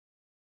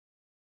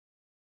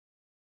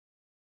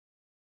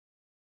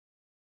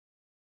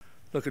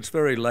Look, it's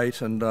very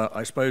late, and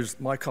I suppose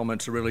my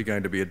comments are really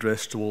going to be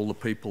addressed to all the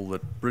people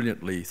that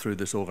brilliantly, through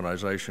this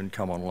organisation,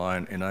 come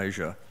online in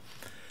Asia.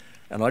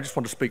 And I just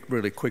want to speak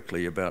really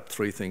quickly about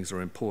three things that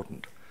are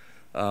important.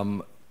 I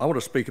want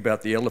to speak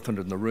about the elephant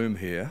in the room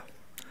here.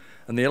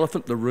 And the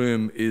elephant in the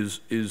room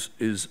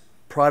is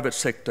private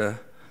sector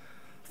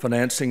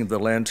financing of the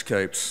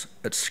landscapes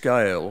at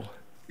scale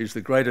is the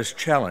greatest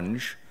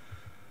challenge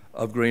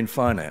of green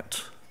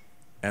finance.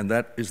 And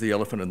that is the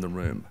elephant in the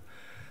room.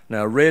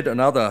 Now, RED and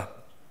other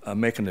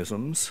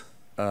mechanisms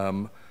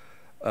are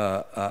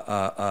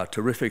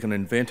terrific and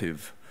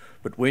inventive,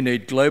 but we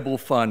need global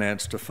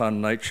finance to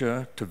fund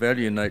nature, to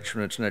value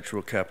nature and its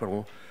natural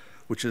capital,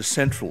 which is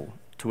central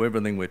to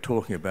everything we're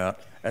talking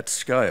about at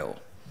scale.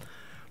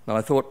 Now,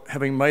 I thought,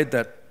 having made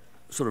that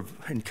sort of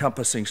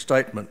encompassing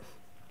statement,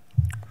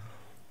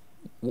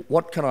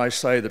 what can I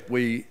say that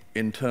we,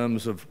 in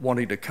terms of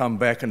wanting to come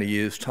back in a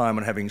year's time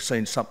and having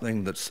seen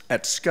something that's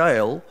at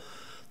scale,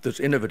 that's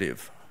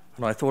innovative?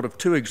 And I thought of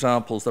two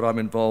examples that I'm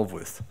involved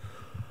with.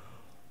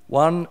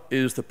 One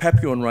is the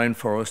Papuan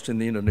rainforest in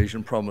the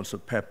Indonesian province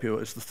of Papua.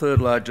 It's the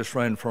third largest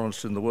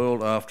rainforest in the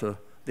world after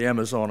the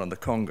Amazon and the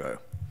Congo.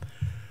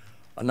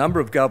 A number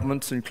of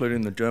governments,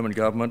 including the German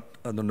government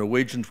and the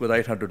Norwegians with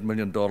 $800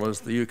 million,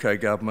 the UK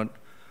government,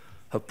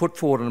 have put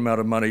forward an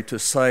amount of money to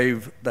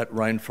save that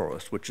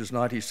rainforest, which is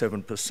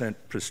 97%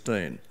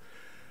 pristine.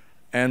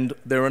 And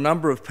there are a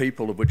number of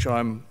people, of which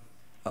I'm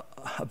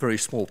a very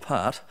small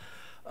part,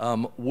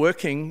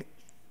 working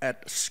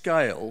at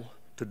scale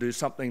to do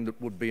something that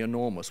would be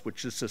enormous,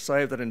 which is to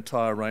save that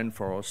entire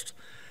rainforest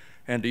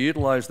and to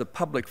utilise the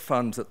public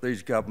funds that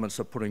these governments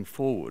are putting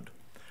forward,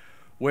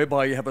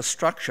 whereby you have a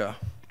structure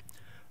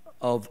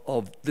of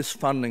this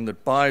funding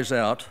that buys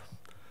out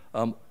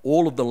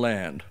all of the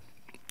land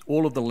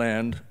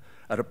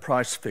at a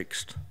price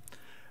fixed.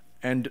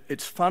 And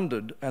it's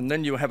funded, and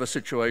then you have a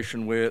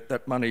situation where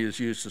that money is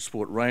used to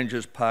support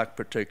rangers, park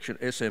protection,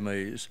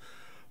 SMEs,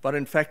 but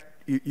in fact,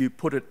 you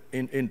put it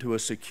into a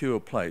secure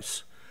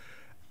place.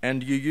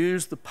 And you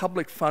use the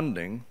public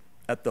funding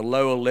at the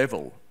lower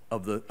level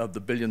of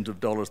the billions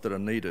of dollars that are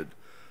needed.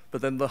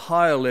 But then the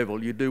higher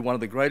level, you do one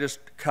of the greatest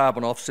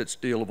carbon offsets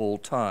deal of all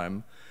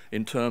time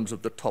in terms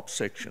of the top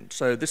section.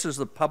 So this is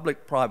the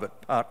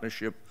public-private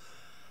partnership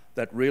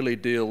that really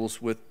deals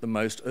with the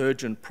most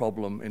urgent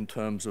problem in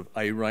terms of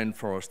a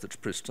rainforest that's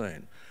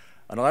pristine.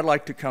 And I'd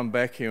like to come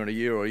back here in a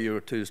year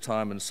or two's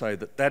time and say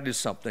that that is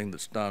something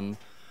that's done,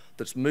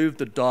 that's moved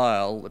the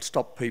dial, that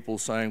stopped people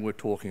saying we're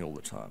talking all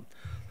the time.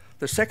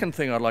 The second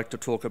thing I'd like to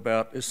talk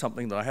about is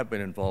something that I have been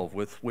involved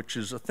with, which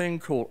is a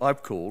thing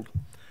I've called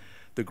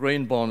the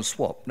green bond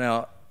swap.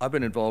 Now, I've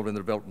been involved in the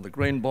development of the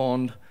green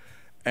bond,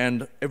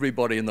 and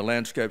everybody in the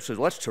landscape says,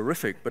 well, that's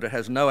terrific, but it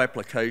has no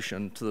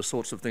application to the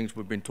sorts of things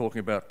we've been talking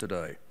about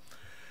today.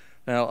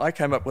 Now, I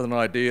came up with an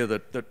idea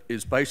that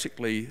is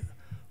basically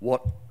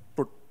what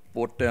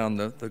brought down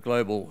the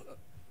global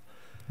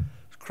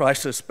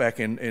crisis back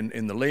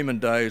in the Lehman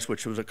days,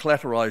 which was a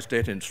collateralized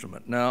debt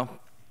instrument. Now,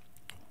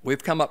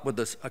 we've come up with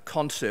a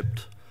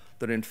concept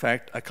that, in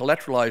fact, a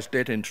collateralized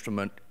debt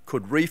instrument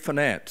could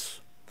refinance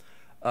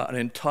an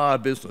entire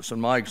business.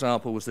 And my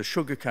example was the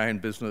sugarcane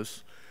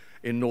business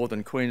in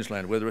northern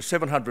Queensland, where there are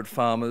 700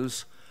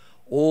 farmers,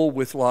 all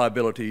with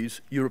liabilities.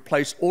 You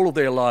replace all of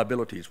their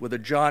liabilities with a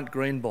giant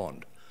green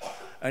bond,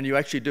 and you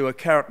actually do a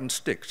carrot and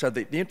stick. So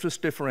the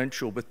interest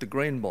differential with the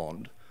green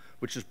bond,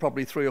 which is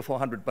probably 300 or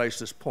 400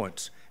 basis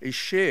points, is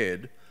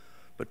shared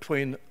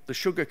between the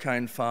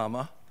sugarcane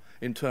farmer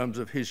in terms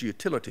of his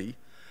utility,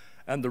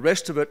 and the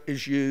rest of it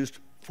is used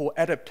for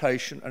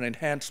adaptation and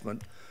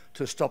enhancement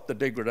to stop the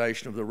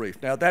degradation of the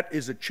reef. Now, that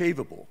is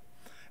achievable,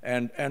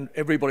 and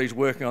everybody's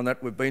working on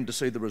that. We've been to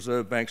see the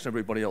Reserve Banks and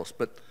everybody else,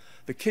 but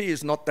the key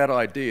is not that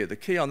idea. The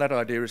key on that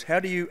idea is how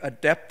do you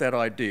adapt that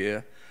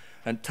idea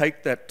and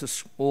take that to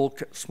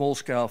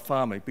small-scale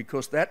farming,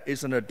 because that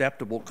is an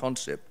adaptable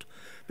concept,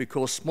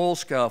 because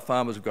small-scale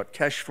farmers have got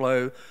cash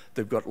flow,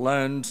 they've got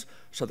loans,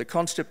 so the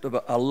concept of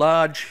a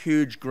large,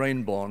 huge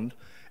green bond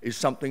is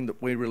something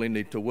that we really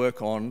need to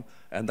work on,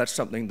 and that's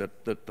something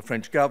that the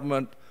French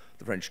government,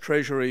 the French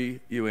Treasury,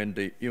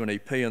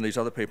 UNEP and these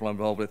other people I'm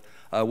involved with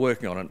are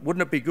working on it.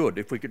 Wouldn't it be good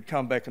if we could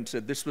come back and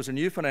said this was a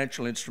new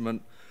financial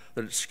instrument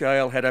that at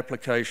scale had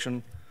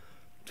application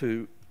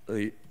to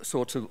the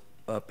sorts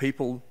of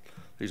people,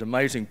 these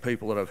amazing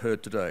people that I've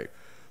heard today.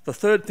 The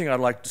third thing I'd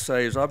like to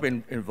say is I've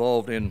been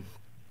involved in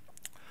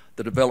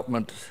the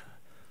development,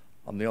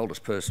 I'm the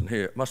oldest person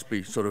here, it must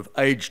be sort of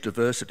age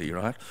diversity,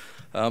 right?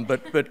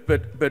 But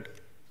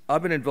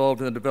I've been involved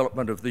in the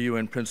development of the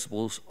UN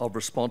principles of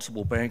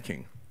responsible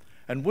banking.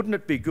 And wouldn't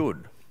it be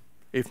good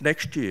if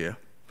next year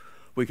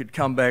we could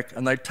come back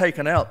and they'd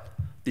taken out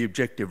the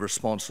objective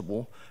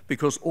responsible,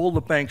 because all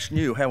the banks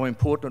knew how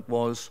important it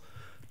was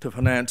to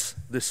finance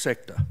this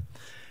sector.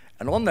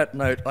 And on that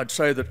note, I'd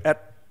say that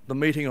at the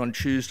meeting on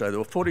Tuesday, there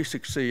were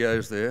 46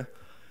 CEOs there.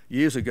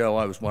 Years ago,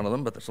 I was one of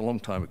them, but that's a long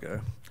time ago.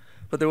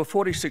 But there were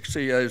 46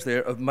 CEOs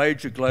there of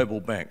major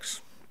global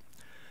banks.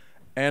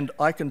 And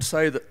I can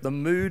say that the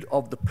mood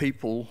of the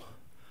people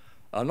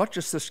Not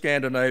just the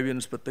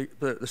Scandinavians, but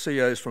the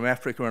CEOs from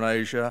Africa and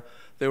Asia.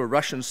 There were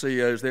Russian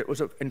CEOs there. It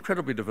was an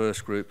incredibly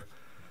diverse group.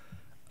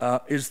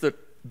 Is that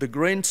the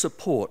green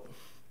support,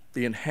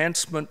 the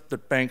enhancement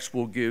that banks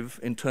will give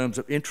in terms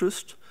of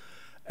interest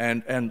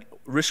and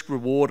risk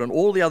reward and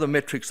all the other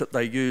metrics that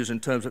they use in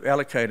terms of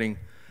allocating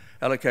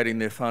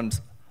their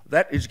funds,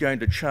 that is going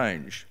to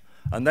change.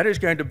 And that is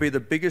going to be the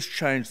biggest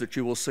change that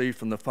you will see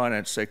from the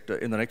finance sector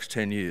in the next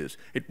 10 years.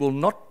 It will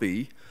not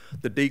be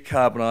the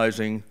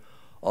decarbonising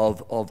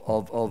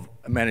of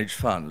managed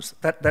funds.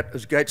 That,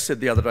 as Gates said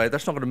the other day,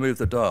 that's not going to move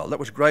the dial. That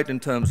was great in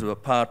terms of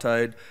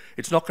apartheid.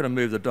 It's not going to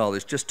move the dial.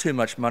 There's just too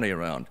much money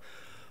around.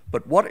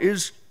 But what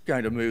is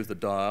going to move the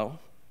dial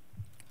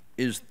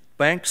is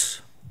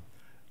banks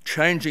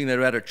changing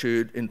their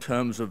attitude in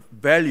terms of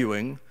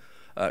valuing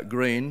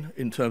green,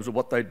 in terms of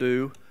what they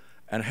do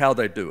and how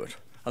they do it.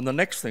 And the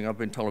next thing, I've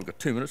been told I've got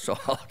 2 minutes, so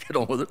I'll get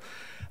on with it.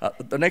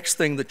 The next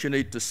thing that you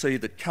need to see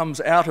that comes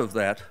out of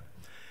that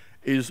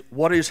is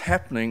what is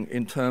happening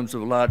in terms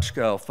of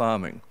large-scale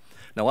farming.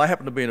 Now, I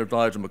happen to be an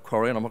advisor of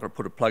Macquarie, and I'm not going to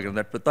put a plug in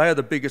that, but they are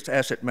the biggest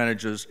asset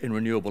managers in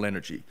renewable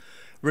energy.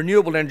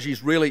 Renewable energy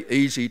is really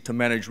easy to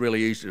manage,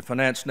 really easy to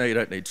finance. Now you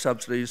don't need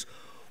subsidies.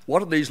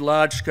 What are these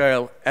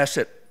large-scale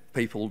asset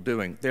people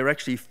doing? They're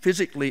actually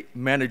physically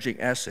managing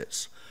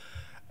assets.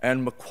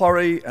 And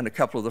Macquarie and a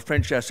couple of the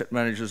French asset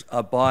managers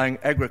are buying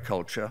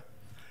agriculture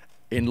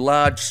in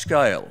large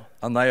scale,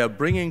 and they are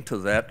bringing to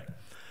that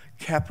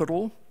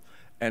capital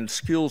and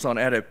skills on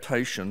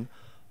adaptation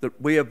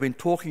that we have been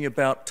talking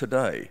about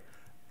today.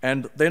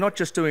 And they're not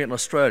just doing it in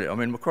Australia. I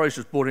mean, Macquarie's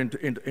just bought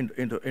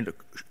into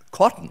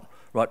cotton,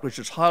 right, which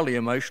is highly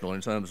emotional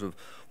in terms of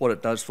what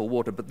it does for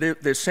water, but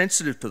they're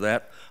sensitive to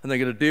that, and they're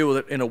going to deal with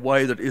it in a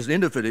way that is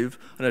innovative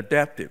and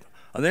adaptive.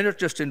 And they're not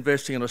just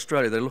investing in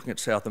Australia, they're looking at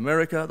South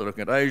America, they're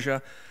looking at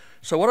Asia.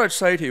 So what I'd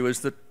say to you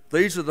is that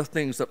these are the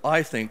things that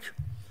I think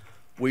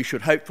we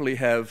should hopefully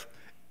have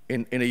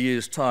in a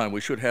year's time.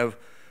 We should have,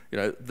 you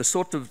know, the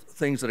sort of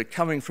things that are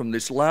coming from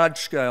this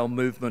large-scale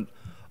movement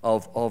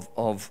of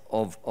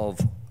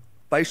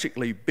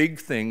basically big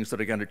things that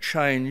are going to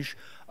change,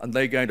 and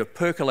they're going to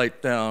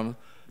percolate down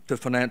to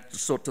finance the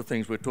sorts of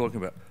things we're talking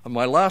about. And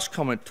my last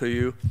comment to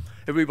you,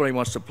 everybody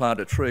wants to plant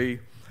a tree.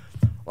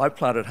 I've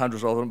planted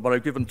hundreds of them, but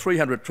I've given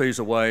 300 trees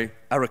away.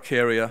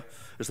 Araucaria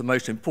is the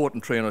most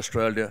important tree in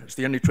Australia. It's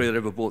the only tree that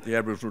ever brought the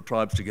Aboriginal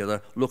tribes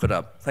together. Look it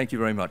up. Thank you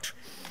very much.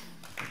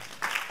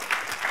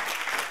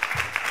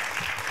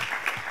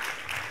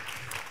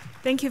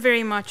 Thank you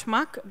very much,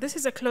 Mark. This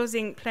is a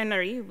closing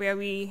plenary where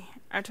we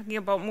are talking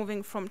about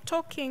moving from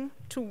talking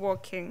to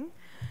walking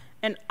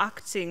and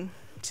acting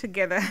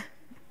together.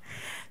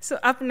 So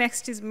up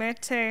next is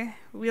Mette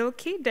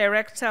Wilkie,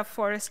 Director of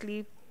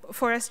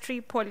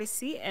Forestry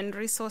Policy and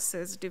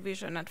Resources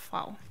Division at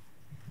FAO.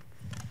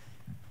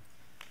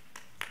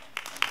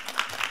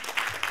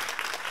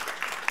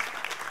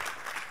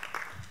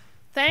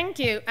 Thank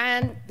you,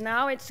 and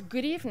now it's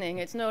good evening.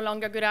 It's no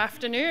longer good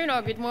afternoon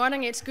or good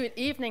morning, it's good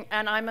evening,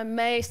 and I'm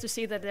amazed to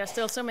see that there are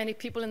still so many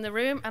people in the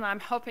room, and I'm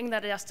hoping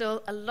that there are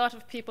still a lot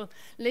of people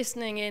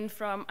listening in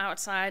from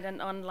outside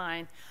and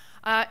online.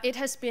 It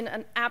has been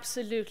an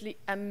absolutely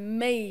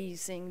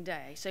amazing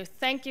day, so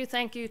thank you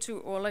to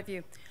all of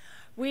you.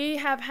 We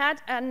have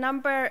had a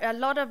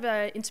lot of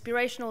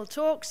inspirational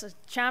talks,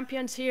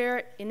 champions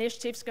here,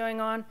 initiatives going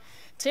on.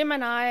 Tim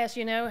and I, as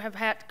you know, have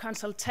had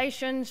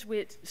consultations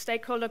with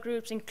stakeholder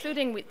groups,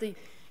 including with the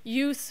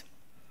youth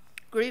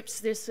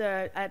groups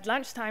at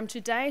lunchtime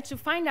today, to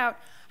find out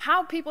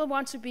how people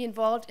want to be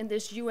involved in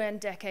this UN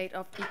decade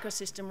of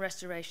ecosystem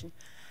restoration.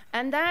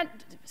 And that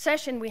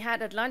session we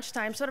had at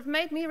lunchtime sort of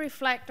made me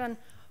reflect on,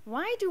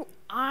 why do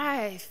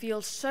I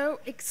feel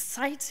so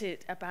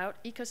excited about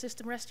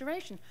ecosystem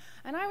restoration?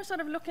 And I was sort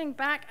of looking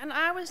back, and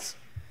I was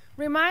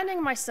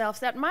reminding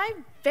myself that my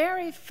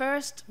very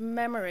first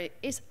memory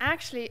is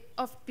actually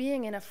of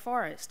being in a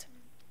forest.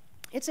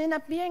 It's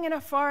being in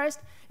a forest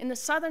in the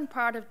southern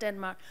part of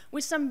Denmark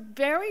with some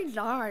very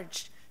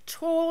large,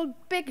 tall,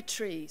 big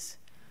trees.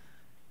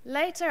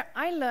 Later,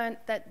 I learned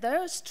that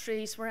those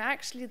trees were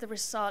actually the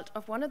result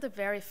of one of the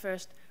very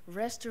first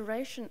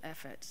restoration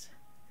efforts.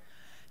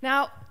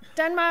 Now,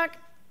 Denmark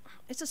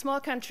is a small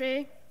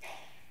country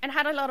and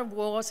had a lot of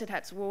wars. It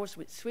had wars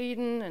with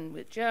Sweden and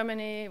with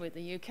Germany, with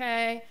the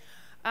UK.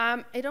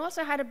 It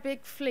also had a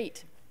big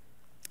fleet.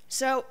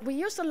 So we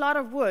used a lot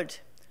of wood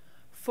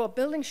for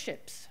building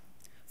ships,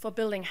 for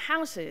building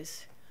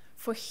houses,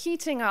 for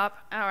heating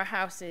up our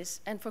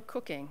houses, and for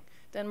cooking.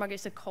 Denmark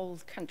is a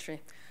cold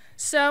country.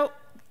 So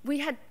we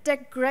had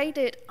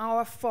degraded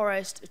our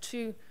forest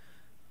to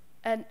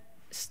a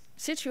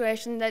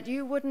situation that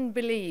you wouldn't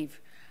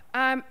believe.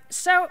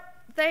 So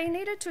they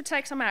needed to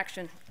take some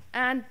action.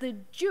 And the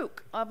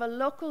duke of a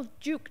local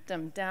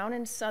dukedom down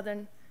in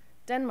southern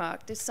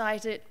Denmark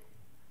decided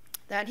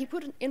that he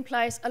put in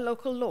place a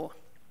local law,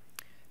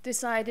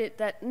 decided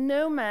that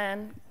no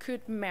man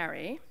could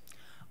marry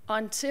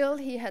until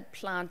he had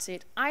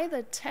planted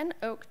either 10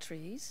 oak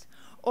trees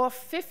or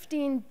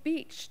 15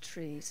 beech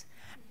trees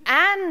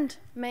and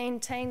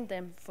maintained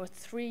them for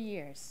 3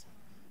 years.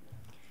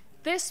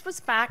 This was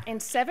back in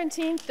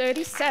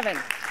 1737.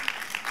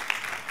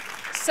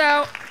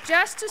 So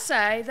just to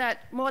say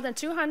that more than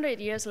 200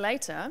 years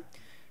later,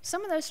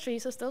 some of those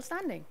trees are still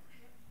standing.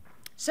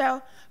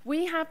 So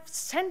we have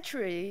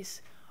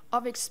centuries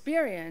of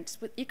experience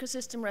with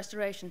ecosystem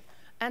restoration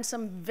and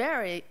some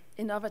very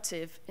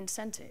innovative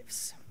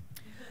incentives.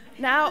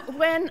 Now,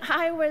 when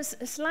I was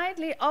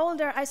slightly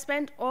older, I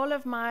spent all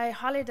of my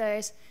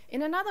holidays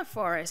in another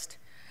forest.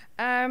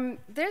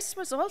 This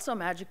was also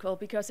magical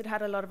because it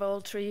had a lot of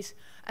old trees,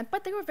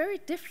 but they were very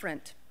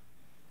different.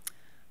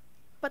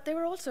 But they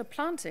were also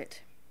planted,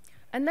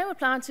 and they were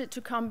planted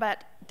to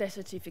combat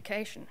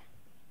desertification.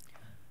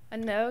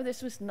 And no,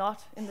 this was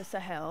not in the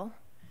Sahel.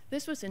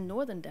 This was in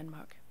northern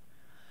Denmark.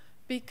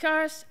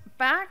 Because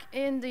back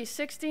in the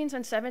 1600s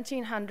and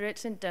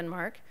 1700s in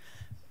Denmark,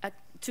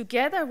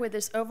 together with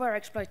this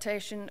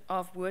overexploitation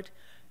of wood,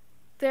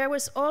 there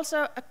was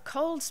also a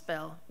cold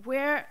spell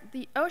where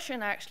the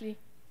ocean actually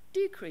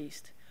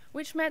decreased,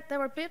 which meant there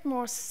were a bit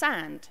more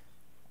sand.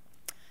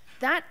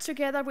 That,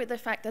 together with the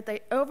fact that they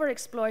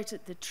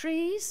overexploited the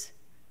trees,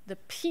 the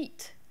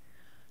peat,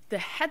 the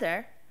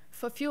heather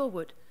for fuel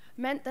wood,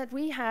 meant that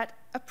we had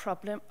a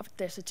problem of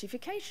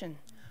desertification.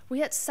 We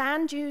had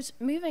sand dunes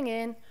moving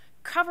in,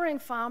 covering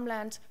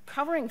farmlands,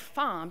 covering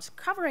farms,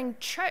 covering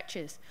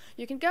churches.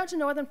 You can go to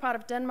northern part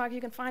of Denmark,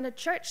 you can find a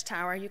church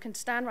tower, you can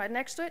stand right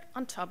next to it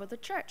on top of the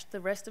church. The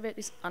rest of it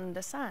is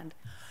under sand.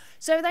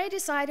 So they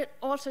decided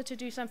also to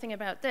do something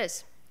about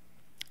this.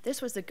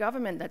 This was the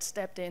government that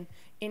stepped in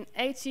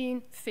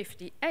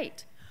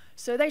 1858.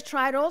 So they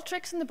tried all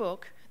tricks in the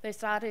book. They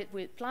started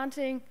with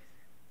planting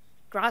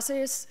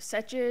grasses,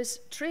 sedges,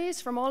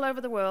 trees from all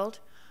over the world.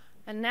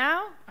 And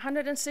now,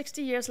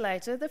 160 years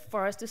later, the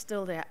forest is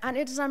still there. And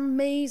it is an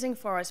amazing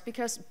forest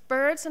because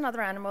birds and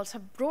other animals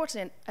have brought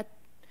in a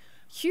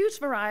huge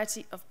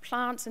variety of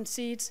plants and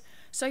seeds.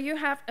 So you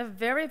have a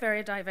very,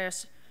 very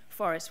diverse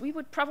forest. We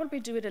would probably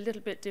do it a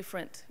little bit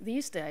different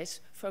these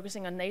days,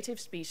 focusing on native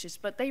species,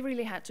 but they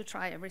really had to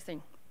try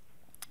everything.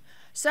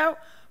 So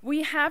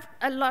we have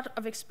a lot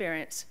of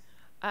experience,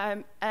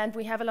 and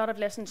we have a lot of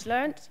lessons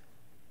learned,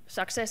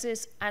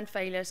 successes and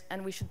failures,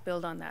 and we should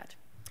build on that.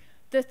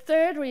 The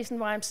third reason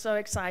why I'm so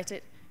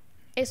excited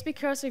is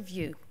because of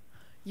you.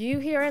 You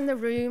here in the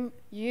room,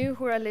 you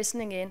who are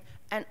listening in,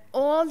 and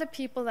all the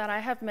people that I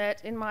have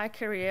met in my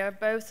career,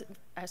 both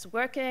as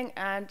working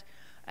and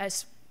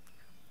as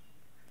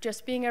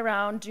just being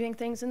around, doing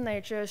things in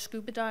nature,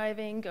 scuba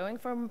diving, going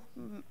from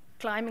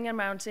climbing a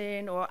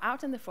mountain or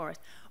out in the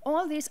forest.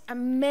 All these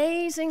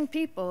amazing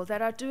people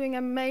that are doing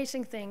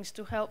amazing things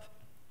to help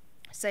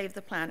save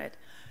the planet.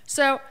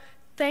 So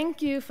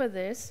thank you for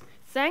this.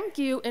 Thank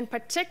you in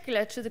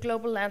particular to the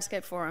Global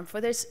Landscape Forum for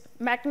this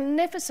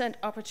magnificent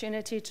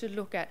opportunity to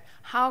look at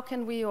how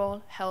can we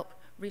all help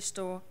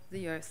restore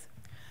the Earth.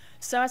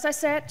 So as I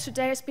said,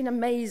 today has been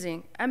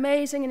amazing.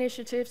 Amazing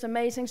initiatives,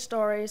 amazing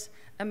stories,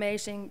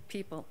 amazing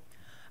people.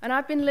 And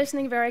I've been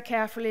listening very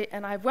carefully,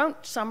 and I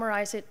won't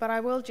summarize it, but I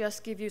will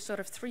just give you sort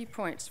of 3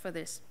 points for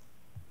this.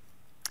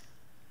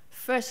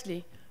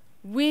 Firstly,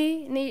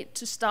 we need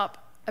to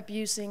stop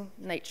abusing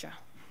nature.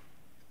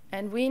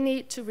 And we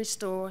need to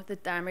restore the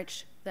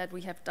damage that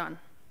we have done.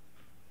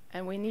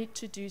 And we need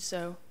to do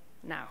so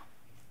now.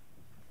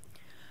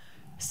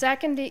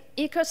 Secondly,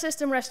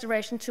 ecosystem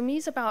restoration to me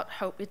is about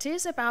hope. It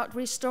is about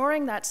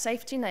restoring that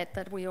safety net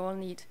that we all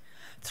need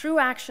through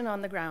action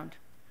on the ground.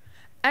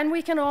 And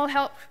we can all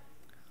help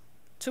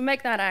to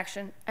make that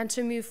action and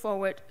to move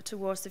forward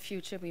towards the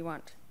future we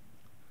want.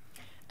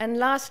 And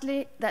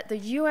lastly, that the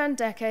UN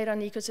Decade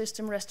on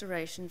Ecosystem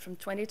Restoration from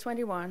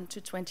 2021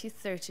 to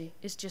 2030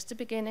 is just a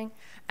beginning,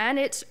 and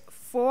it's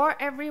for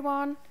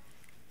everyone,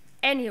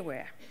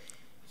 anywhere.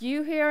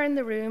 You here in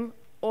the room,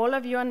 all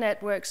of your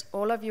networks,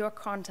 all of your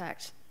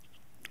contacts.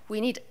 We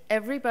need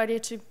everybody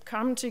to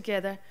come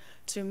together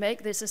to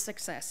make this a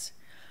success.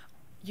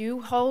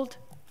 You hold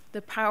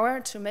the power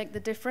to make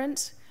the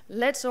difference.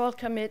 Let's all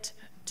commit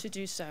to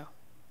do so.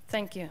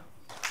 Thank you.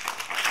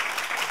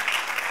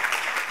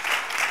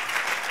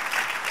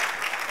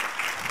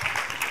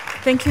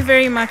 Thank you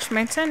very much,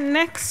 Meta.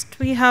 Next,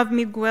 we have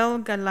Miguel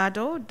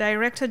Gallardo,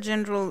 Director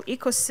General,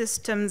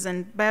 Ecosystems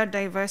and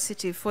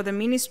Biodiversity for the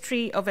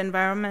Ministry of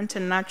Environment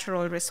and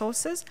Natural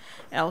Resources,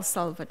 El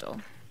Salvador.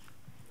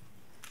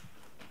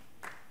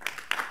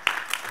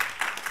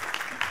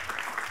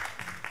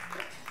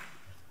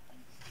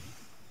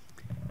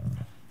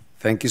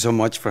 Thank you so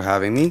much for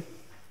having me.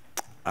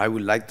 I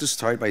would like to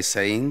start by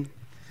saying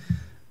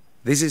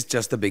this is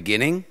just the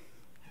beginning.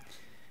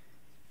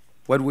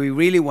 What we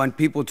really want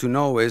people to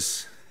know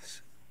is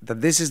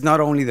that this is not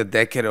only the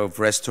decade of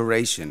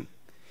restoration,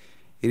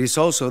 it is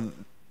also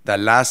the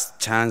last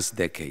chance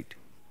decade.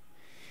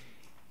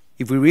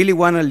 If we really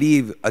want to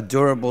leave a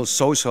durable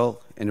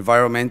social,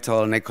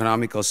 environmental, and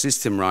economical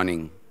system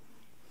running,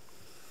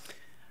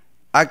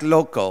 act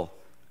local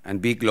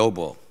and be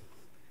global.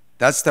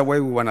 That's the way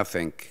we want to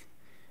think.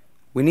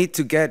 We need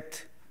to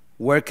get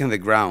work in the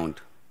ground,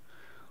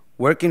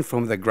 working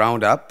from the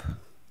ground up,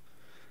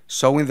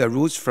 sowing the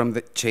roots from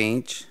the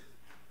change,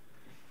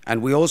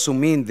 And we also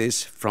mean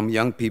this from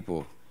young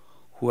people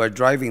who are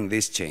driving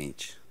this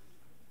change.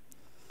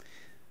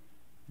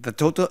 The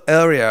total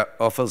area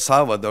of El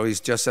Salvador is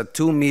just at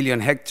 2 million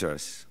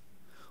hectares.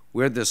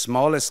 We're the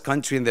smallest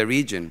country in the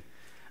region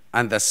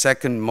and the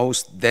second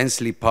most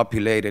densely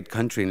populated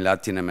country in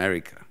Latin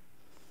America.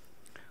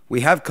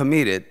 We have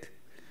committed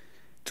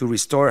to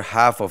restore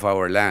half of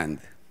our land.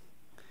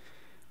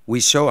 We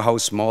show how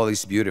small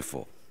is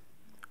beautiful.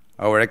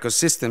 Our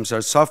ecosystems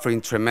are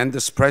suffering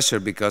tremendous pressure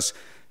because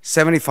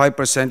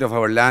 75% of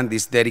our land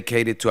is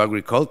dedicated to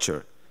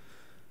agriculture.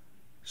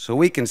 So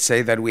we can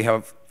say that we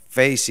are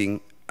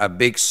facing a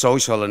big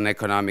social and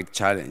economic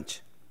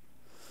challenge.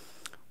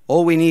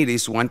 All we need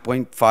is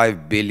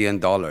 $1.5 billion.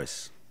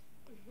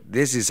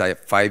 This is a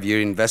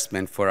 5-year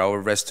investment for our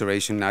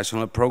Restoration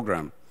National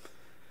Program.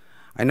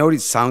 I know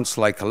it sounds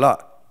like a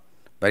lot,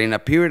 but in a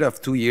period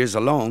of 2 years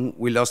alone,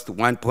 we lost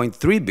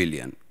 $1.3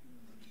 billion,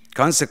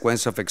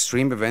 consequence of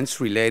extreme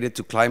events related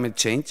to climate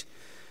change,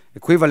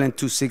 equivalent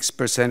to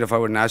 6% of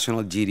our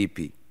national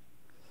GDP.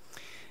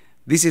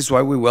 This is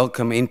why we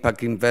welcome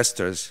impact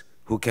investors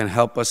who can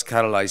help us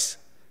catalyze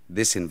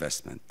this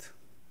investment.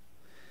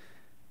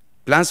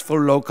 Plans for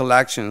local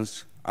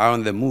actions are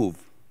on the move,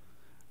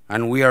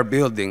 and we are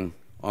building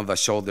on the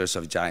shoulders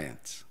of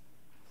giants.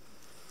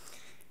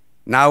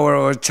 Now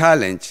our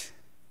challenge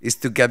is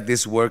to get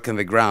this work on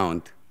the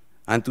ground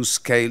and to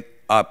scale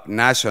up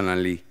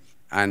nationally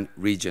and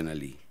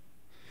regionally.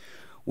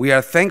 We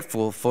are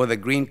thankful for the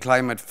Green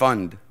Climate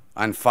Fund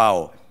and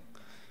FAO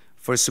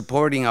for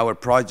supporting our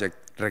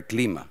project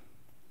Reclima,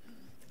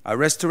 a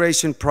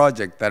restoration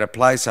project that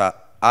applies an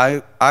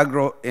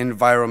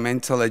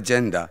agro-environmental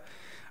agenda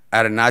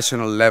at a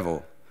national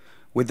level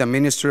with the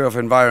Ministry of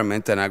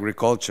Environment and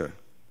Agriculture.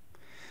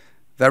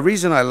 The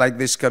reason I like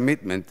this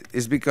commitment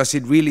is because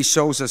it really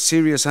shows a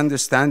serious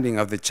understanding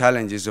of the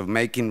challenges of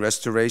making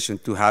restoration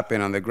to happen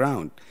on the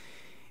ground.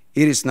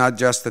 It is not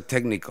just a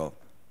technical,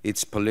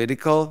 it's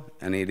political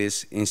and it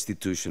is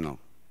institutional.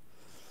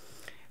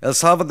 El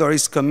Salvador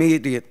is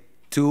committed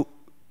to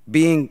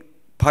being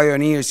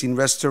pioneers in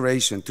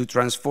restoration, to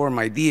transform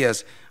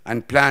ideas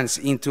and plans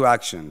into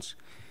actions,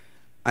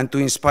 and to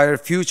inspire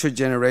future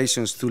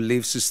generations to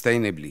live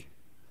sustainably.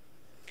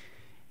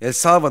 El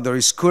Salvador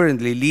is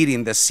currently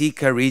leading the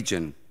SICA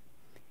region,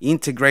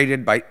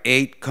 integrated by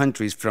 8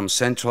 countries from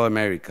Central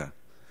America.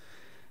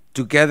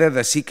 Together,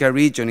 the SICA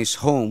region is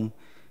home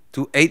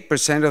to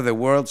 8% of the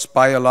world's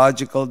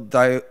biological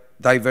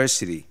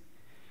diversity,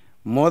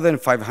 more than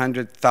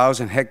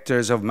 500,000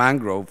 hectares of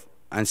mangrove,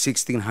 and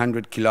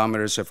 1,600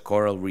 kilometers of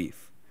coral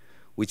reef,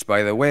 which,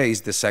 by the way,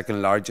 is the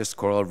second largest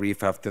coral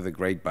reef after the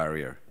Great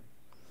Barrier.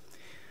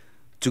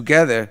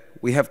 Together,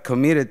 we have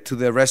committed to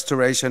the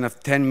restoration of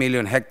 10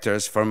 million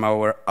hectares from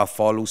our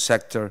Afolu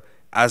sector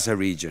as a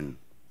region.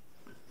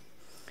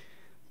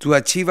 To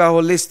achieve a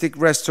holistic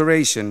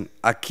restoration,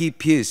 a key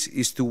piece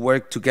is to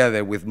work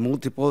together with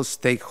multiple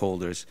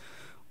stakeholders,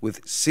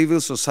 with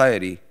civil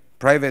society,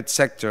 private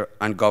sector,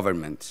 and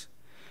governments.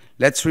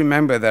 Let's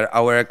remember that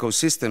our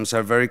ecosystems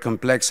are very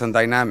complex and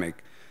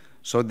dynamic,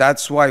 so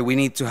that's why we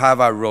need to have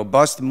a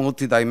robust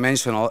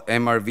multidimensional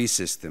MRV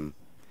system.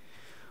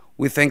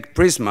 We thank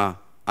PRISMA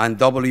and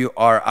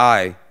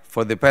WRI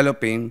for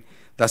developing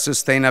the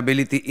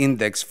Sustainability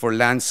Index for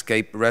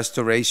Landscape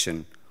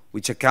Restoration,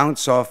 which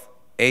accounts of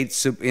 8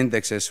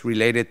 sub-indexes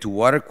related to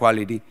water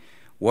quality,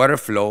 water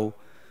flow,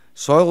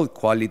 soil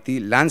quality,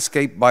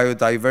 landscape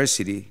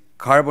biodiversity,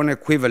 carbon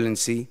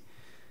equivalency,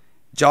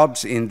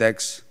 jobs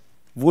index,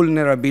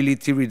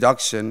 vulnerability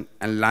reduction,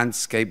 and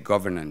landscape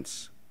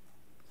governance.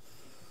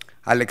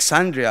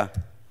 Alexandria,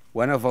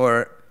 one of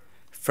our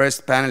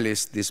first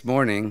panelists this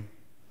morning,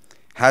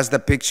 has the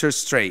picture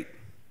straight.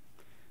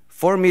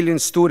 4 million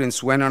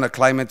students went on a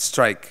climate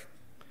strike.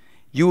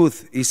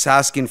 Youth is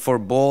asking for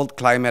bold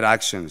climate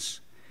actions.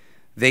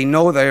 They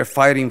know they are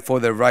fighting for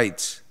their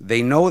rights.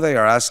 They know they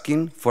are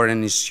asking for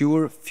an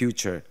ensure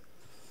future.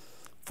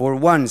 For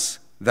once,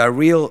 the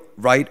real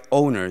right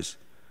owners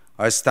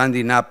are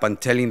standing up and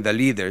telling the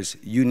leaders,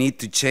 you need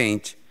to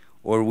change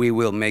or we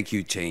will make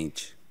you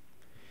change.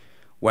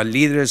 What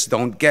leaders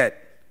don't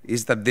get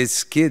is that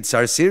these kids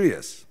are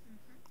serious.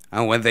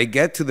 And when they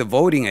get to the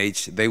voting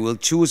age, they will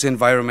choose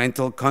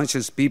environmental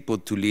conscious people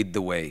to lead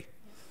the way.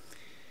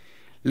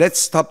 Let's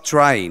stop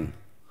trying.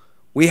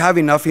 We have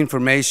enough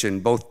information,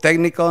 both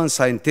technical and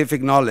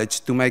scientific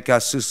knowledge, to make a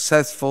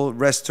successful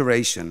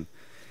restoration.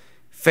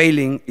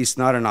 Failing is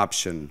not an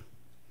option.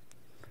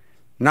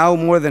 Now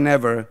more than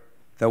ever,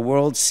 the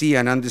world sees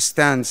and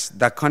understands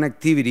the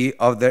connectivity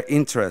of their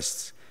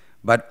interests,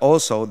 but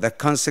also the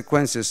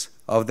consequences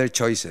of their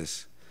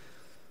choices.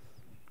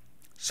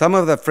 Some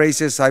of the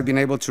phrases I've been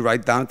able to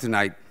write down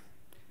tonight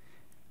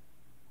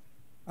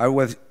are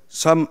what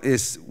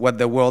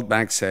the World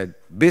Bank said.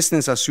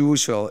 Business as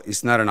usual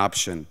is not an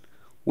option.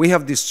 We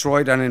have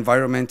destroyed an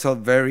environmental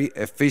very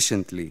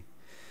efficiently,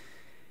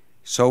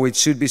 so it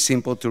should be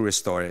simple to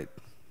restore it.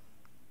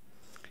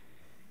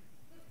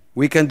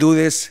 We can do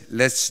this,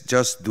 let's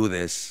just do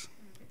this.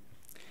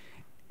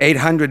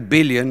 800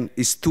 billion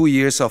is 2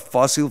 years of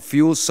fossil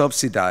fuel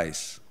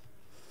subsidized.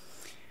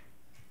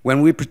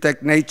 When we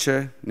protect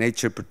nature,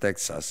 nature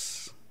protects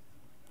us.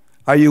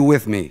 Are you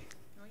with me?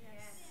 Oh,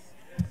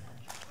 yes.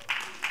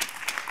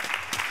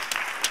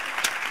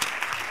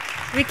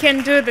 We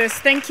can do this.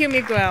 Thank you,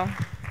 Miguel.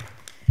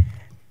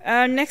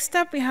 Next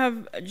up, we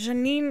have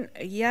Janine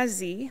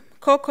Yazi,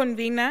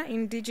 co-convener,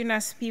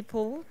 Indigenous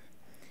People's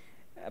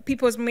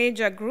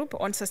Major Group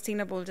on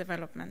Sustainable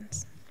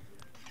Development.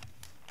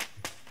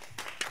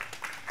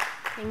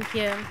 Thank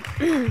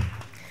you.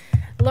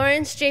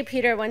 Lawrence J.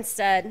 Peter once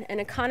said, "An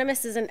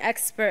economist is an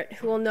expert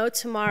who will know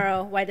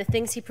tomorrow why the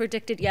things he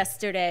predicted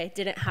yesterday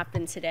didn't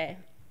happen today."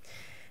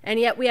 And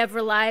yet we have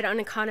relied on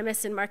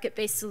economists and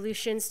market-based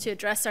solutions to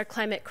address our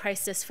climate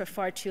crisis for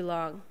far too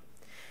long.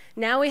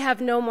 Now we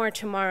have no more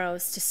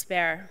tomorrows to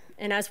spare.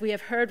 And as we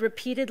have heard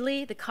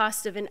repeatedly, the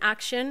cost of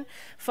inaction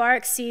far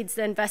exceeds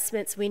the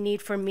investments we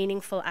need for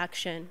meaningful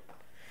action.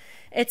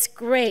 It's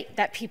great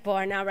that people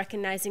are now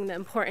recognizing the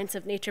importance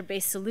of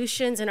nature-based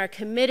solutions and are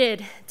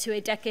committed to a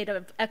decade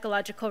of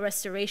ecological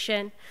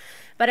restoration.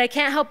 But I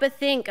can't help but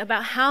think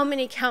about how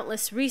many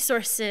countless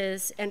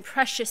resources and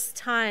precious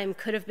time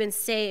could have been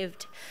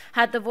saved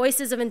had the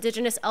voices of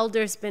Indigenous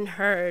elders been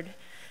heard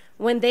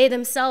when they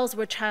themselves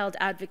were child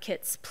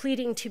advocates,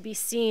 pleading to be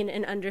seen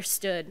and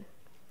understood.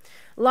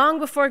 Long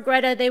before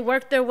Greta, they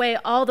worked their way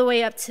all the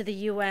way up to the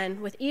UN,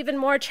 with even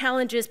more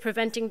challenges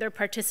preventing their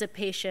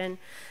participation,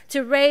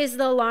 to raise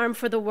the alarm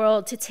for the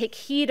world, to take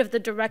heed of the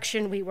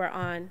direction we were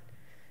on.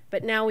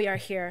 But now we are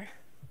here.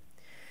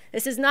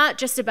 This is not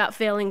just about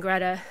failing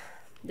Greta,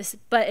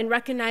 but in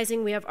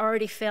recognizing we have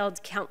already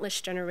failed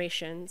countless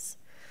generations.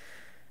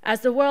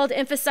 As the world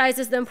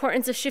emphasizes the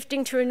importance of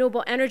shifting to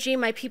renewable energy,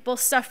 my people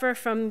suffer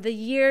from the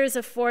years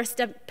of forced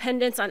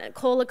dependence on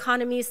coal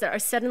economies that are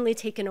suddenly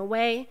taken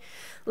away,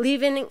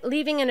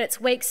 leaving in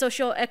its wake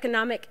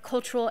socioeconomic,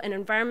 cultural, and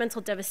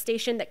environmental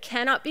devastation that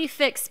cannot be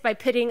fixed by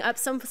putting up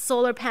some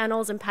solar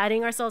panels and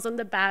patting ourselves on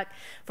the back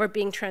for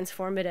being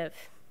transformative.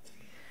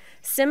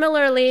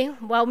 Similarly,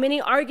 while many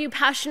argue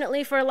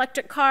passionately for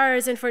electric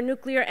cars and for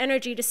nuclear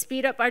energy to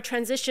speed up our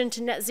transition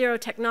to net zero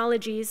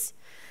technologies,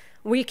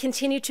 we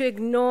continue to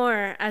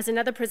ignore, as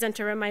another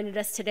presenter reminded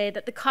us today,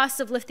 that the cost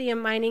of lithium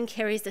mining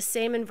carries the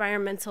same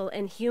environmental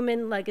and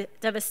human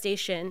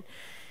devastation,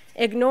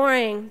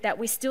 ignoring that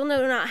we still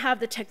do not have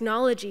the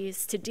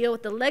technologies to deal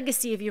with the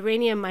legacy of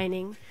uranium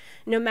mining,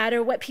 no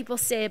matter what people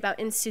say about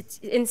in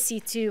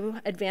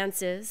situ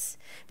advances,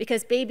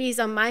 because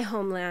babies on my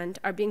homeland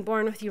are being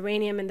born with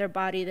uranium in their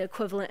body, the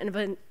equivalent of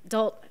an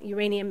adult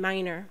uranium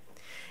miner.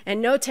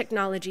 And no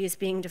technology is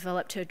being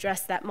developed to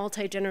address that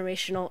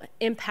multi-generational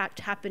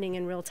impact happening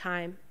in real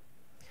time.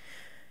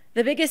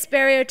 The biggest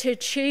barrier to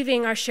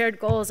achieving our shared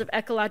goals of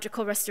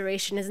ecological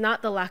restoration is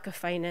not the lack of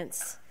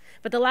finance,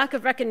 but the lack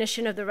of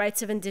recognition of the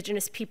rights of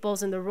Indigenous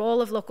peoples and the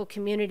role of local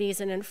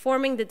communities in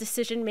informing the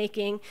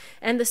decision-making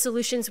and the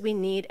solutions we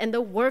need and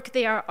the work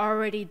they are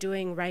already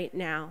doing right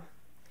now.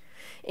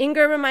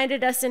 Inger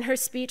reminded us in her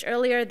speech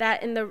earlier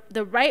that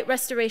the right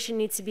restoration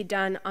needs to be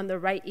done on the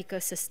right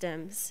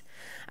ecosystems.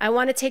 I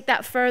want to take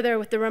that further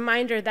with the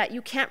reminder that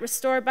you can't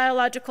restore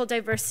biological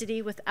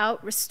diversity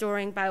without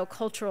restoring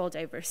biocultural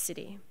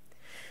diversity.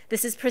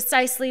 This is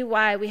precisely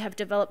why we have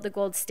developed the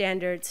gold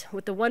standards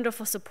with the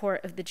wonderful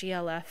support of the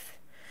GLF.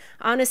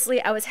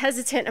 Honestly, I was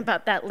hesitant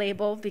about that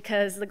label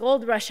because the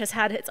gold rush has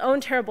had its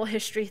own terrible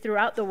history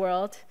throughout the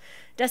world,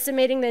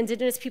 decimating the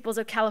Indigenous peoples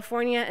of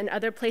California and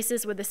other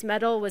places where this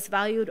metal was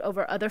valued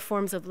over other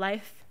forms of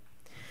life.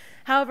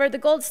 However, the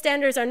gold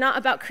standards are not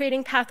about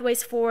creating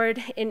pathways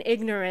forward in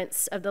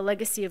ignorance of the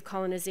legacy of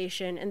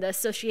colonization and the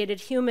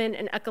associated human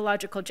and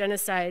ecological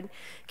genocide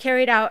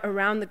carried out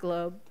around the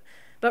globe,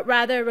 but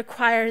rather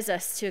requires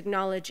us to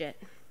acknowledge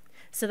it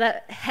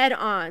head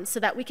on, so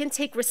that we can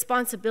take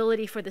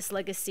responsibility for this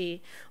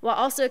legacy while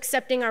also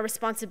accepting our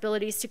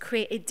responsibilities to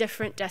create a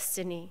different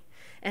destiny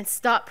and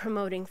stop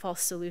promoting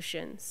false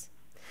solutions.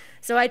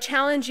 So I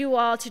challenge you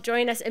all to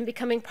join us in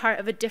becoming part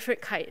of a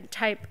different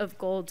type of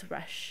gold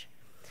rush,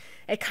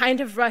 a kind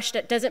of rush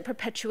that doesn't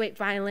perpetuate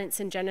violence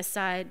and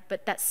genocide,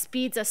 but that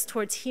speeds us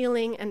towards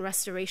healing and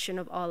restoration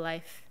of all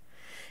life.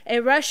 A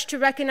rush to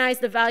recognize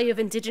the value of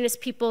Indigenous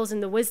peoples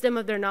and the wisdom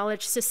of their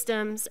knowledge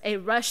systems, a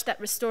rush that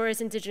restores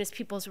Indigenous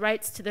peoples'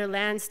 rights to their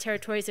lands,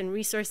 territories, and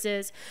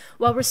resources,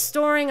 while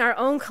restoring our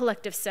own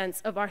collective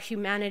sense of our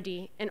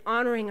humanity and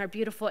honoring our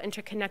beautiful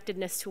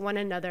interconnectedness to one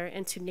another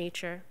and to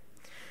nature.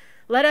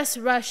 Let us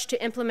rush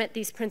to implement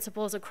these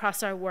principles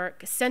across our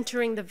work,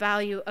 centering the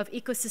value of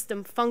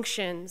ecosystem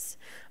functions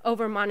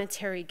over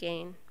monetary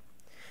gain.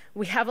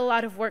 We have a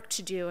lot of work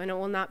to do, and it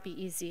will not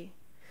be easy.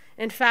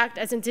 In fact,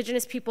 as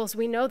Indigenous peoples,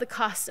 we know the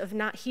cost of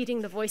not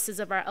heeding the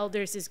voices of our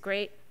elders is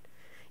great.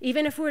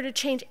 Even if we were to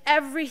change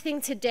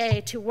everything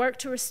today to work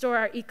to restore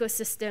our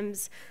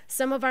ecosystems,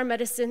 some of our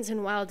medicines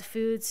and wild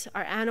foods,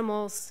 our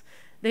animals,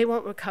 they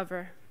won't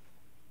recover.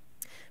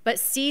 But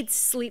seeds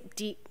sleep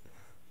deep,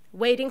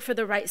 waiting for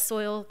the right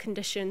soil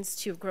conditions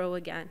to grow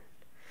again.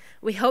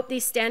 We hope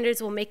these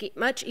standards will make it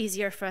much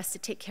easier for us to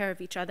take care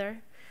of each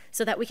other,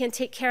 so that we can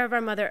take care of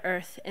our Mother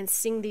Earth and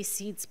sing these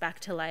seeds back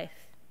to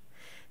life.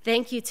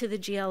 Thank you to the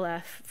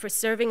GLF for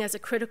serving as a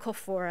critical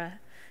fora,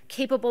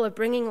 capable of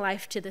bringing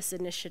life to this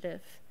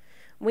initiative.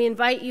 We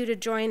invite you to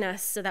join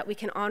us so that we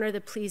can honor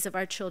the pleas of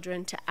our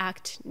children to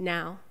act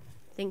now.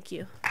 Thank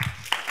you.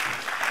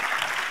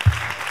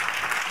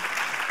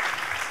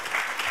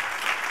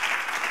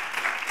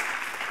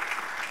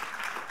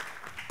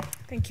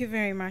 Thank you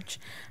very much.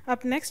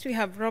 Up next, we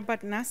have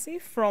Robert Nasi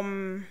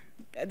from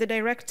the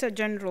Director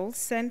General,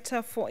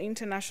 Center for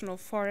International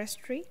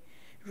Forestry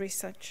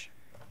Research.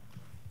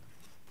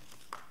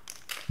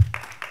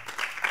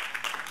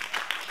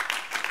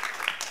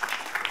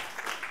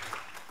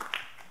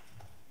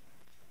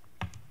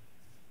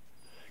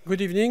 Good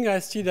evening. I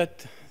see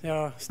that there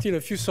are still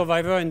a few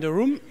survivors in the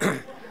room,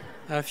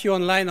 a few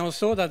online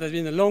also. That has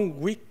been a long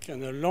week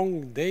and a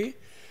long day.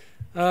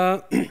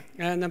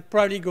 And I'm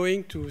probably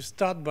going to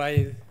start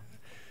by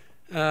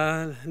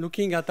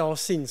looking at our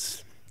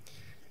sins.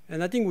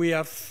 And I think we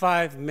have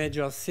 5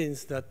 major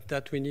sins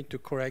that we need to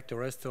correct or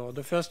restore.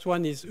 The first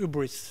one is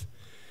hubris,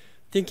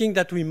 thinking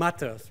that we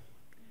matter.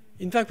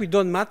 In fact, we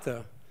don't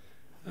matter.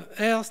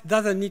 Earth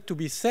doesn't need to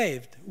be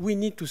saved. We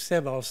need to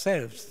save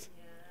ourselves.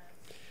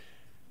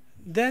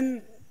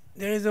 Then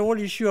there is the whole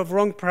issue of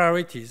wrong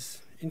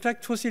priorities. In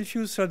fact, fossil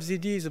fuel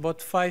subsidy is about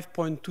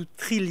 $5.2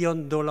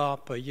 trillion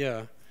per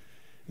year.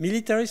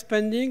 Military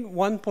spending,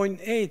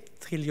 $1.8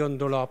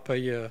 trillion per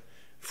year.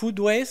 Food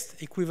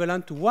waste,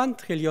 equivalent to $1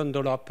 trillion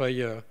per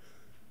year.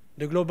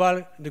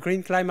 The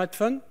Green Climate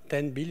Fund,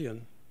 $10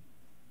 billion.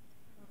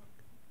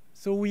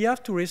 So we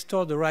have to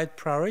restore the right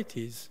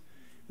priorities.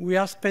 We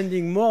are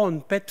spending more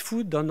on pet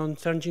food than on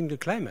changing the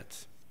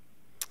climate.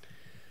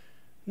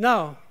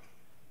 Now,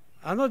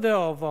 another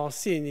of our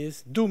sin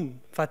is doom,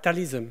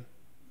 fatalism.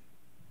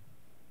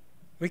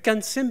 We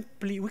cannot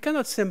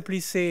simply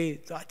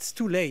say, oh, it's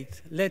too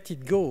late, let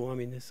it go. I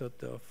mean,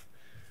 sort of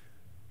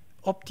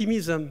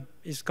optimism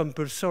is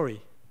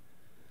compulsory.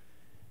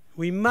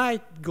 We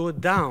might go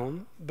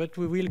down, but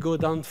we will go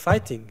down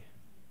fighting.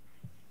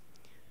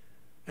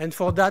 And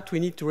for that, we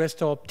need to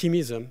restore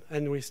optimism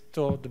and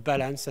restore the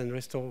balance and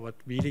restore what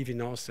we believe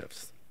in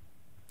ourselves.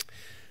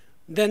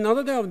 Then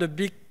another of the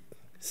big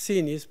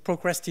sin is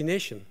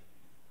procrastination.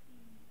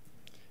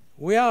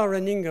 We are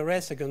running a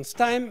race against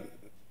time,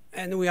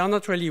 and we are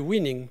not really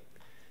winning.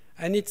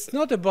 And it's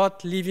not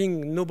about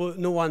leaving no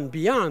one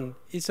behind.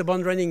 It's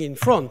about running in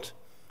front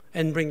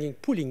and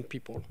pulling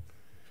people.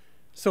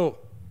 So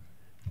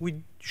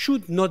we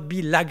should not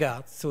be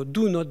laggards, so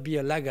do not be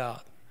a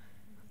laggard.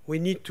 We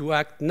need to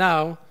act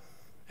now.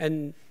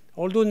 And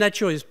although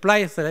nature is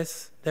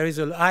priceless, there is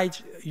a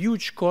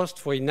huge cost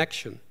for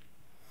inaction.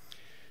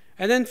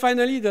 And then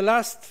finally, the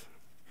last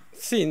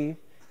sin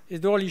is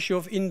the whole issue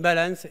of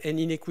imbalance and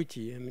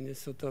inequity. I mean,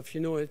 it's sort of,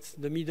 it's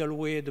the middle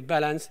way, the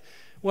balance.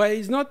 Well,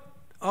 it's not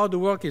how the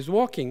world is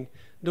working.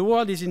 The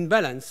world is in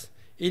balance.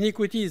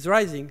 Inequity is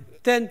rising.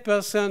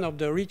 10% of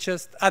the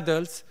richest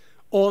adults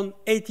own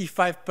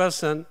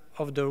 85%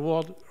 of the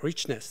world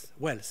richness,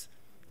 wealth.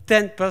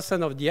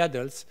 10% of the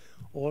adults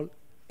own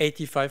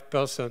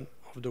 85%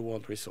 of the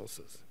world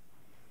resources.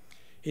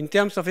 In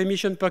terms of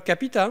emission per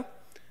capita,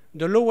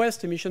 the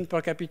lowest emission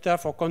per capita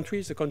for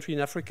countries, a country in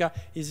Africa,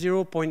 is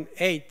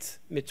 0.1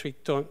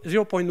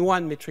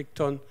 metric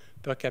ton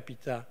per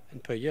capita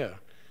and per year.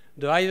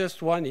 The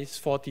highest one is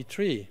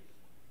 43.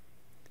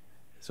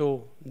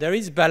 So there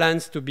is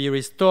balance to be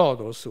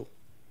restored also.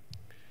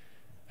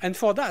 And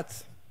for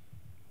that,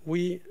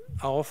 we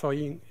are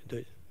offering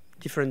the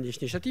different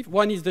initiatives.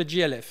 One is the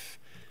GLF.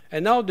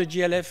 And now the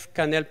GLF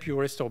can help you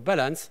restore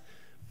balance.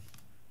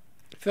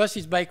 First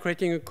is by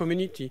creating a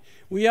community.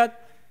 We had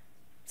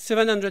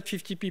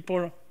 750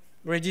 people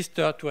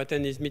registered to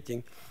attend this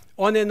meeting.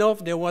 On and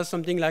off, there was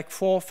something like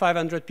 400 or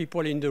 500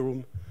 people in the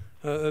room.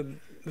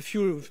 A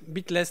few,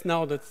 bit less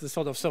now, that's the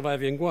sort of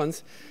surviving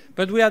ones.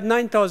 But we had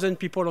 9,000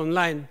 people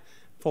online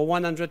for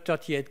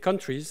 138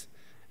 countries.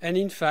 And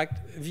in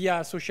fact,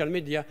 via social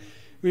media,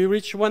 we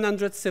reached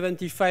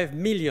 175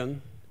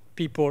 million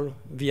people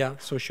via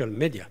social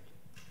media.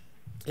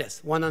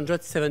 Yes,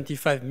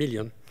 175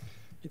 million.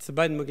 It's a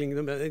mind-boggling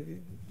number. You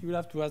will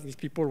have to ask these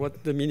people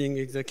what the meaning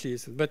exactly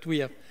is. But we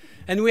have.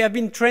 And we have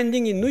been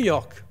trending in New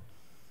York.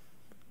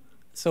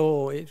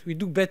 So we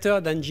do better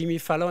than Jimmy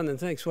Fallon and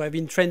things. So I've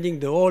been trending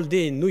the whole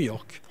day in New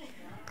York.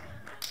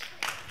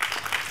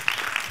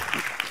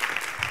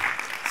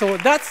 So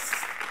that's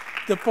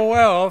the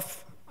power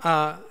of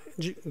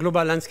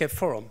Global Landscape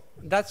Forum.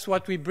 That's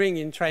what we bring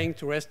in trying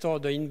to restore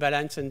the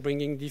imbalance and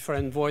bringing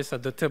different voices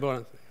at the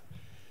table.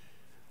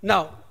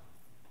 Now,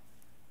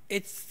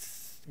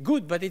 it's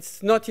good, but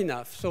it's not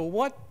enough. So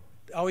what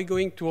are we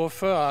going to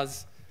offer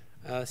as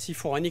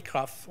C4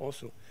 Handicraft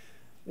also?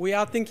 We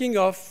are thinking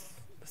of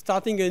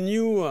starting a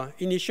new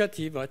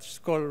initiative, which is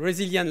called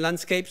Resilient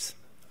Landscapes.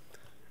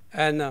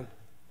 And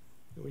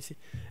we see.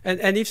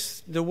 And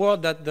if the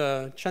word that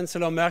the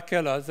Chancellor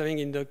Merkel is having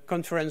in the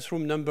conference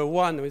room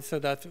 #1, we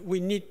said that we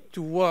need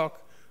to work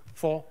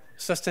for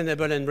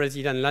sustainable and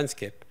resilient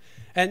landscape.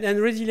 And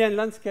resilient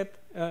landscape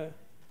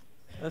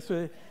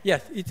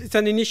Yes, it's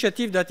an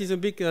initiative that is a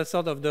big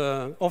sort of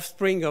the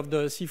offspring of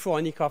the C4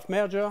 and ECRAFT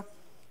merger.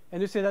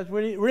 And we say that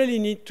we really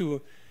need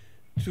to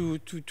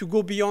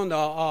go beyond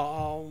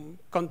our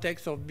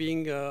context of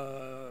being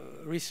a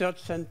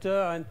research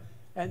center,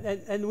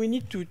 and we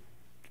need to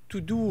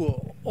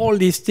do all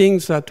these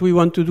things that we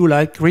want to do,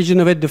 like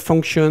regenerate the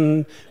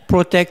function,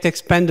 protect,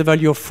 expand the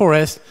value of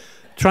forest,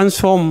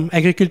 transform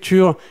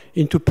agriculture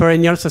into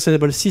perennial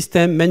sustainable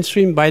system,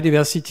 mainstream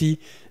biodiversity,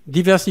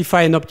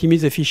 diversify and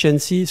optimize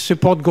efficiency,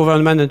 support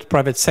government and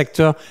private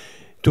sector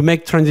to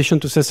make transition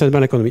to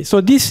sustainable economy. So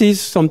this is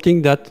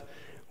something that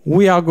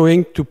we are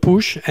going to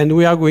push, and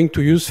we are going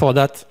to use for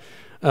that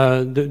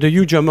the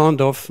huge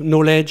amount of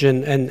knowledge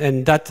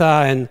and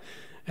data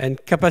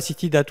and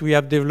capacity that we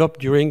have developed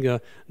during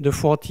the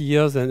 40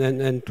 years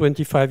and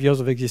 25 years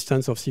of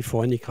existence of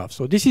C4 and ECRAFT.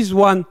 So this is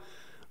one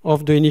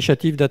of the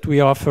initiatives that we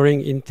are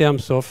offering in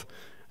terms of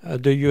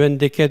the UN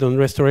Decade on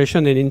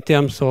Restoration and in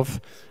terms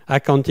of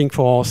accounting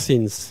for our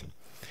sins.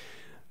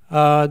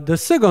 The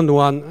second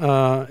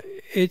one,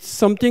 it's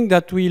something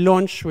that we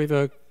launched with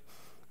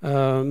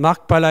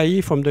Marc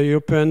Palahi from the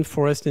European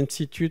Forest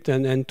Institute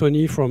and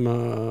Tony from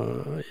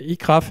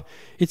ECRAFT.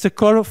 It's a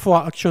call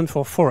for action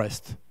for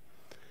forest.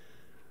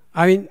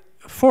 I mean,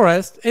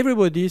 forest,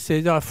 everybody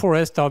says that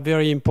forests are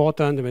very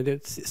important. I mean,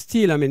 it's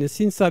still, I mean,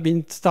 since I've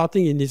been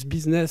starting in this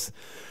business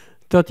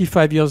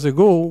 35 years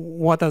ago,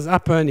 what has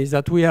happened is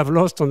that we have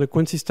lost on a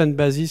consistent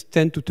basis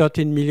 10 to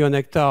 13 million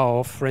hectares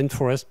of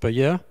rainforest per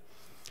year.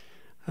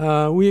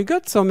 We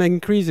got some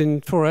increase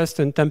in forest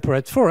and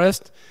temperate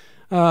forest,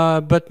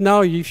 but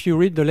now if you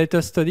read the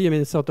latest study, I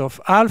mean, sort of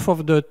half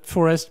of the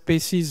forest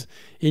species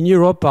in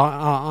Europe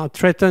are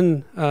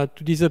threatened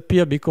to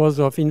disappear because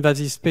of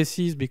invasive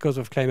species, because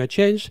of climate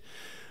change.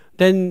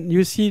 Then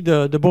you see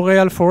the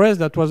boreal forest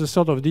that was a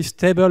sort of this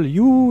stable,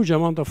 huge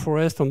amount of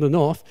forest on the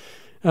north.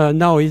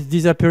 Now it's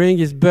disappearing,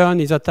 it's burned,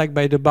 it's attacked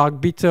by the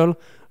bark beetle,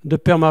 the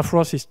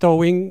permafrost is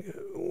thawing.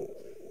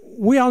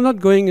 We are not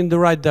going in the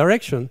right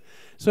direction.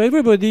 So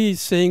everybody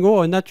is saying,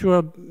 oh,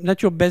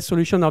 nature-based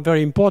solutions are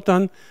very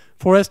important,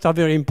 forests are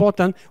very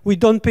important. We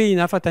don't pay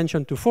enough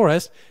attention to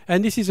forests,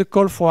 and this is a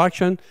call for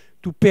action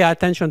to pay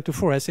attention to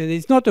forests. And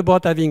it's not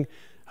about having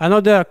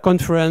another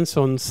conference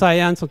on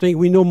science, something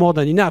we know more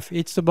than enough.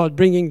 It's about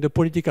bringing the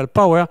political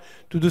power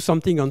to do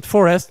something on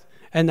forests,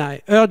 and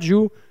I urge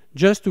you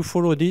just to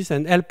follow this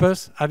and help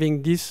us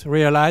having this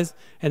realized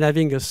and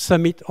having a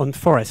summit on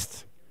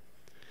forests.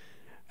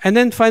 And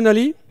then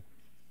finally,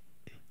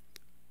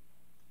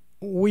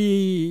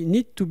 we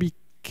need to be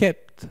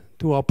kept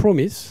to our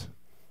promise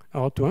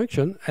or to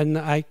action,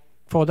 and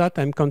for that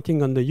I'm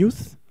counting on the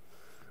youth,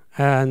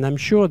 and I'm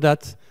sure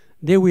that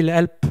they will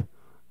help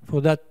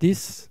for that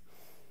this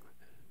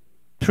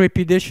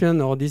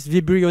trepidation or this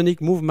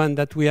embryonic movement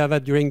that we have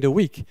had during the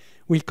week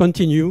will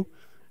continue,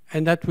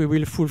 and that we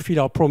will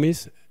fulfill our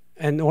promise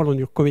and all on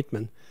your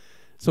commitment.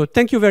 So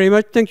thank you very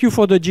much. Thank you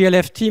for the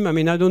GLF team. I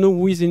mean, I don't know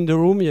who is in the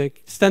room. Yeah,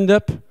 stand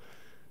up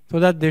so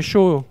that they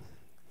show.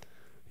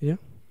 Yeah?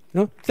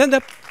 No? Stand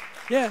up.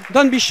 Yeah,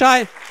 don't be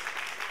shy.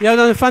 You have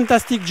done a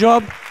fantastic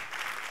job.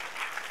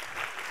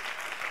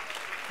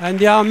 And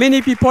there are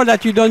many people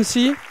that you don't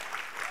see.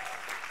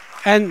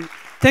 And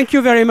thank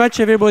you very much,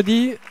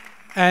 everybody.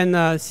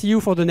 And see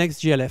you for the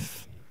next GLF.